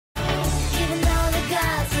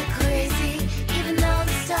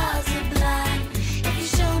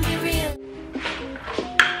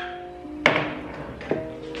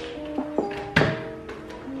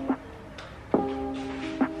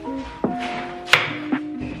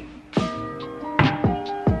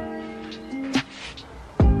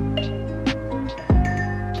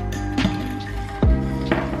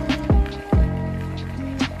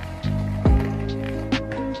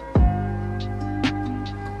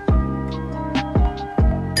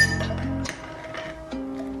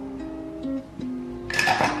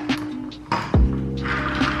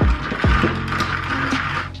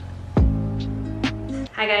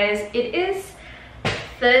it is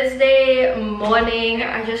Thursday morning.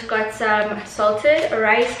 I just got some salted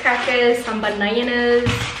rice crackers, some bananas,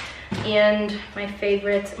 and my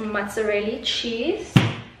favorite mozzarella cheese.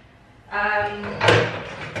 And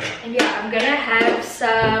yeah, I'm gonna have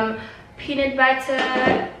some peanut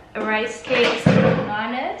butter, rice cakes,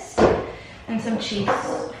 bananas, and some cheese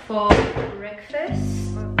for breakfast.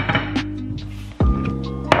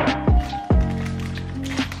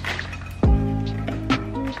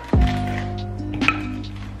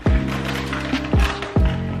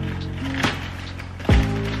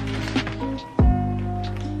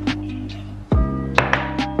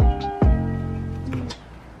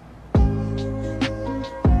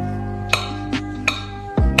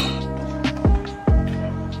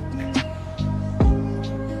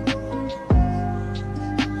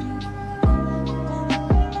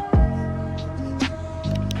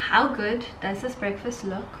 How good does this breakfast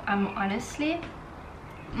look? Honestly,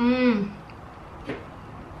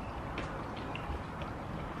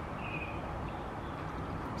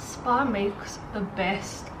 Spa makes the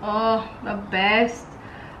best, the best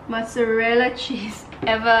mozzarella cheese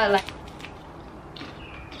ever. Like,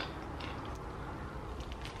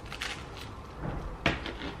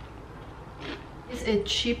 is it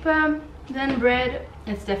cheaper than bread?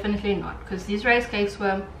 It's definitely not, because these rice cakes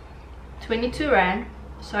were 22 rand.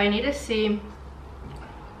 So I need to see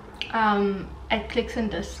at Clicks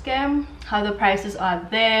and Discount how the prices are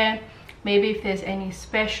there, maybe if there's any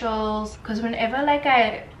specials, because whenever like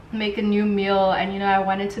I make a new meal and you know I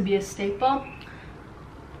want it to be a staple,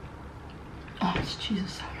 this cheese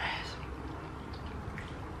is so nice.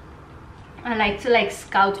 I like to like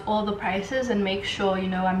scout all the prices and make sure, you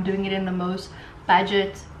know, I'm doing it in the most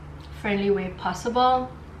budget friendly way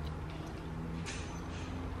possible.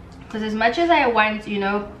 Because as much as I want, you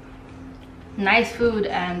know, nice food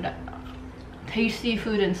and tasty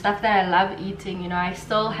food and stuff that I love eating, you know, I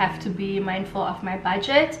still have to be mindful of my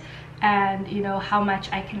budget and, you know, how much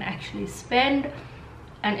I can actually spend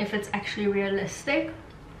and if it's actually realistic.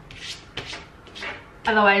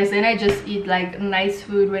 Otherwise, then I just eat like nice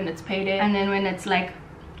food when it's payday, and then when it's like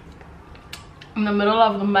in the middle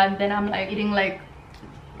of the month, then I'm like eating like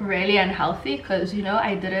really unhealthy because, you know,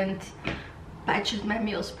 I didn't budget my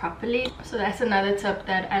meals properly. So that's another tip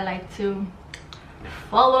that I like to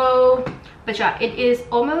follow. But yeah, it is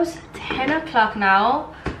almost 10 o'clock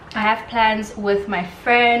now. I have plans with my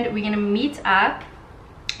friend. We're gonna meet up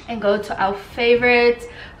and go to our favorite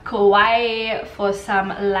Kauai for some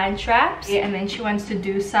lunch wraps, and then she wants to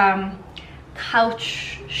do some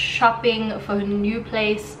couch shopping for her new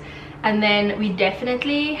place, and then we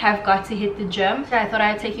definitely have got to hit the gym. So I thought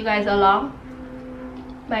I'd take you guys along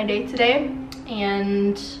my day today.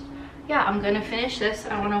 And yeah, I'm gonna finish this.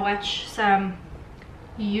 I want to watch some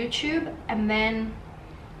YouTube and then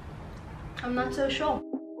I'm not so sure.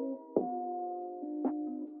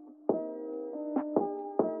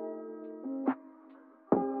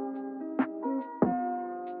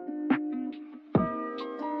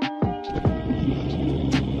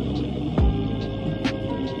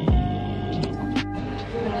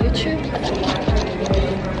 YouTube.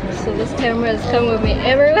 So this camera has come with me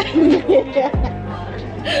everywhere.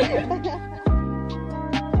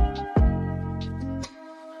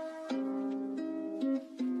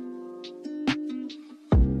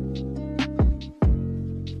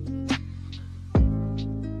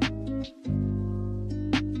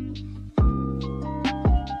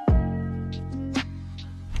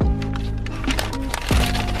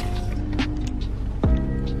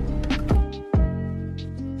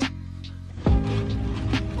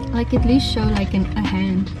 Like at least show like a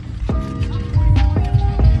hand.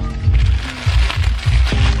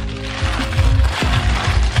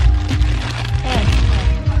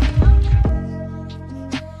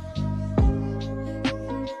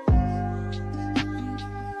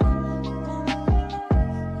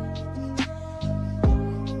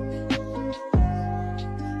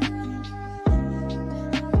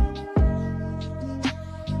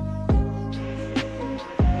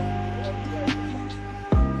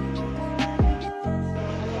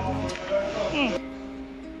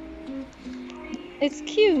 It's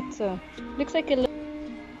cute. Looks like a.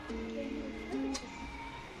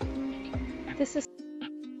 This is.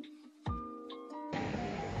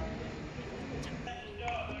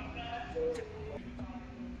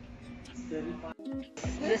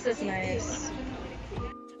 This is nice.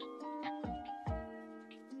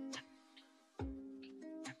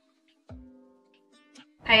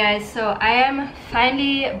 Hi guys, so I am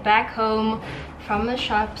finally back home from the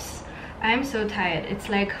shops. I'm so tired. It's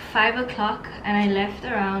like 5 o'clock and I left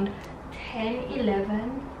around 10,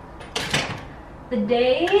 11. the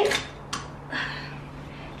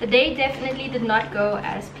day definitely did not go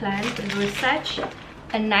as planned. It was such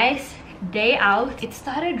a nice day out. It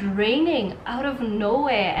started raining out of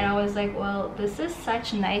nowhere and I was like, well, this is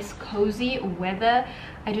such nice cozy weather.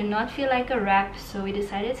 I do not feel like a wrap, so we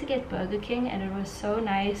decided to get Burger King and it was so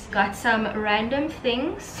nice. Got some random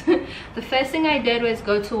things. The first thing I did was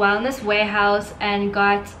go to Wellness Warehouse and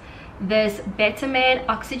got this Bettermade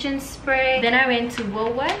oxygen spray. Then I went to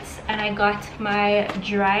Woolworths and I got my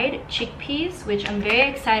dried chickpeas, which I'm very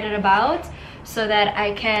excited about, so that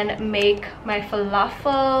I can make my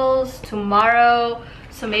falafels tomorrow.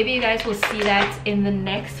 So maybe you guys will see that in the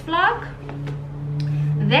next vlog.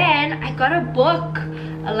 Then I got a book.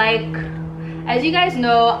 Like, as you guys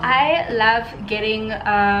know, I love getting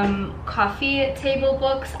coffee table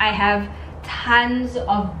books. I have tons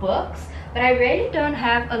of books, but I really don't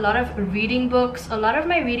have a lot of reading books. A lot of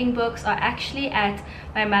my reading books are actually at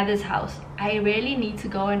my mother's house. I really need to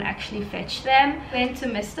go and actually fetch them. Went to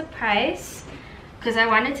Mr. Price because I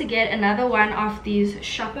wanted to get another one of these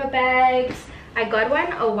shopper bags. I got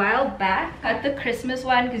one a while back. Got the Christmas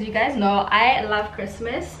one because you guys know I love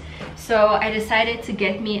Christmas. So I decided to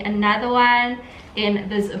get me another one in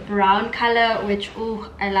this brown color, which, ooh,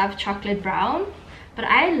 I love chocolate brown. But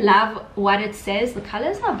I love what it says. The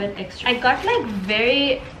colors are a bit extra. I got like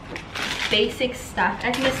very basic stuff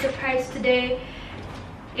at Mr. Price today.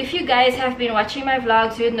 If you guys have been watching my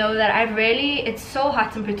vlogs, you would know that it's so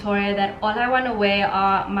hot in Pretoria that all I want to wear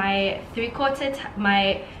are my 3/4,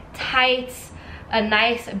 my tights, a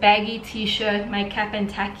nice baggy t-shirt, my cap and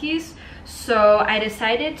tackies. So I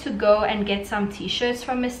decided to go and get some t-shirts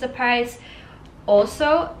from Mr. Price.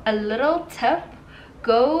 Also, a little tip,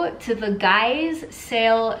 go to the guys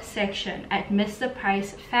sale section at Mr.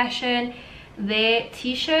 Price Fashion. Their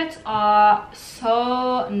t-shirts are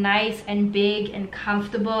so nice and big and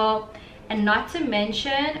comfortable, and not to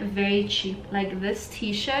mention very cheap. Like, this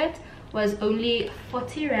t-shirt was only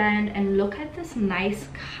 40 rand, and look at this nice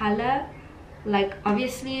color. Like,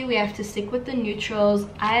 obviously we have to stick with the neutrals.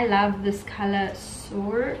 I love this color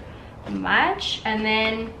so much. And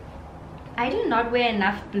then I do not wear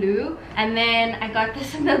enough blue. And then I got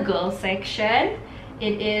this in the girls section.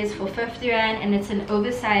 It is for 50 rand and it's an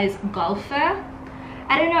oversized golfer.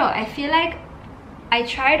 I don't know, I feel like I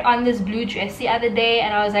tried on this blue dress the other day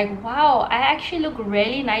and I was like, wow, I actually look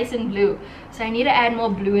really nice in blue. So I need to add more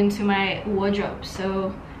blue into my wardrobe.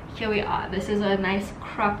 So here we are. This is a nice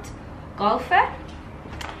cropped golfer.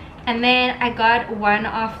 And then I got one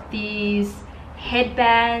of these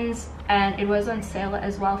headbands and it was on sale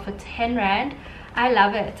as well for 10 rand. I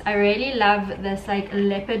love it. I really love this like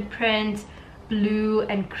leopard print, blue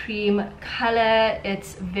and cream color.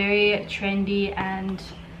 It's very trendy and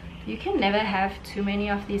you can never have too many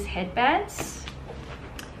of these headbands.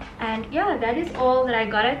 And yeah, that is all that I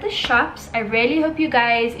got at the shops. I really hope you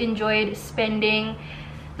guys enjoyed spending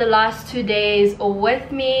the last 2 days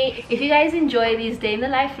with me. If you guys enjoy these day in the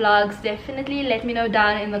life vlogs, definitely let me know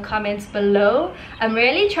down in the comments below. I'm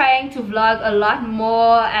really trying to vlog a lot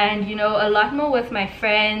more and, you know, a lot more with my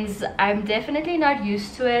friends. I'm definitely not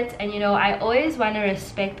used to it, and you know, I always want to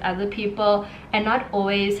respect other people and not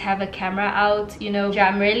always have a camera out, you know.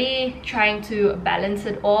 I'm really trying to balance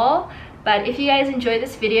it all. But if you guys enjoy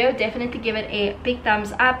this video, definitely give it a big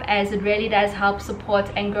thumbs up, as it really does help support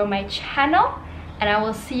and grow my channel. And I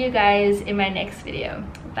will see you guys in my next video.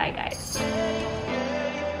 Bye guys.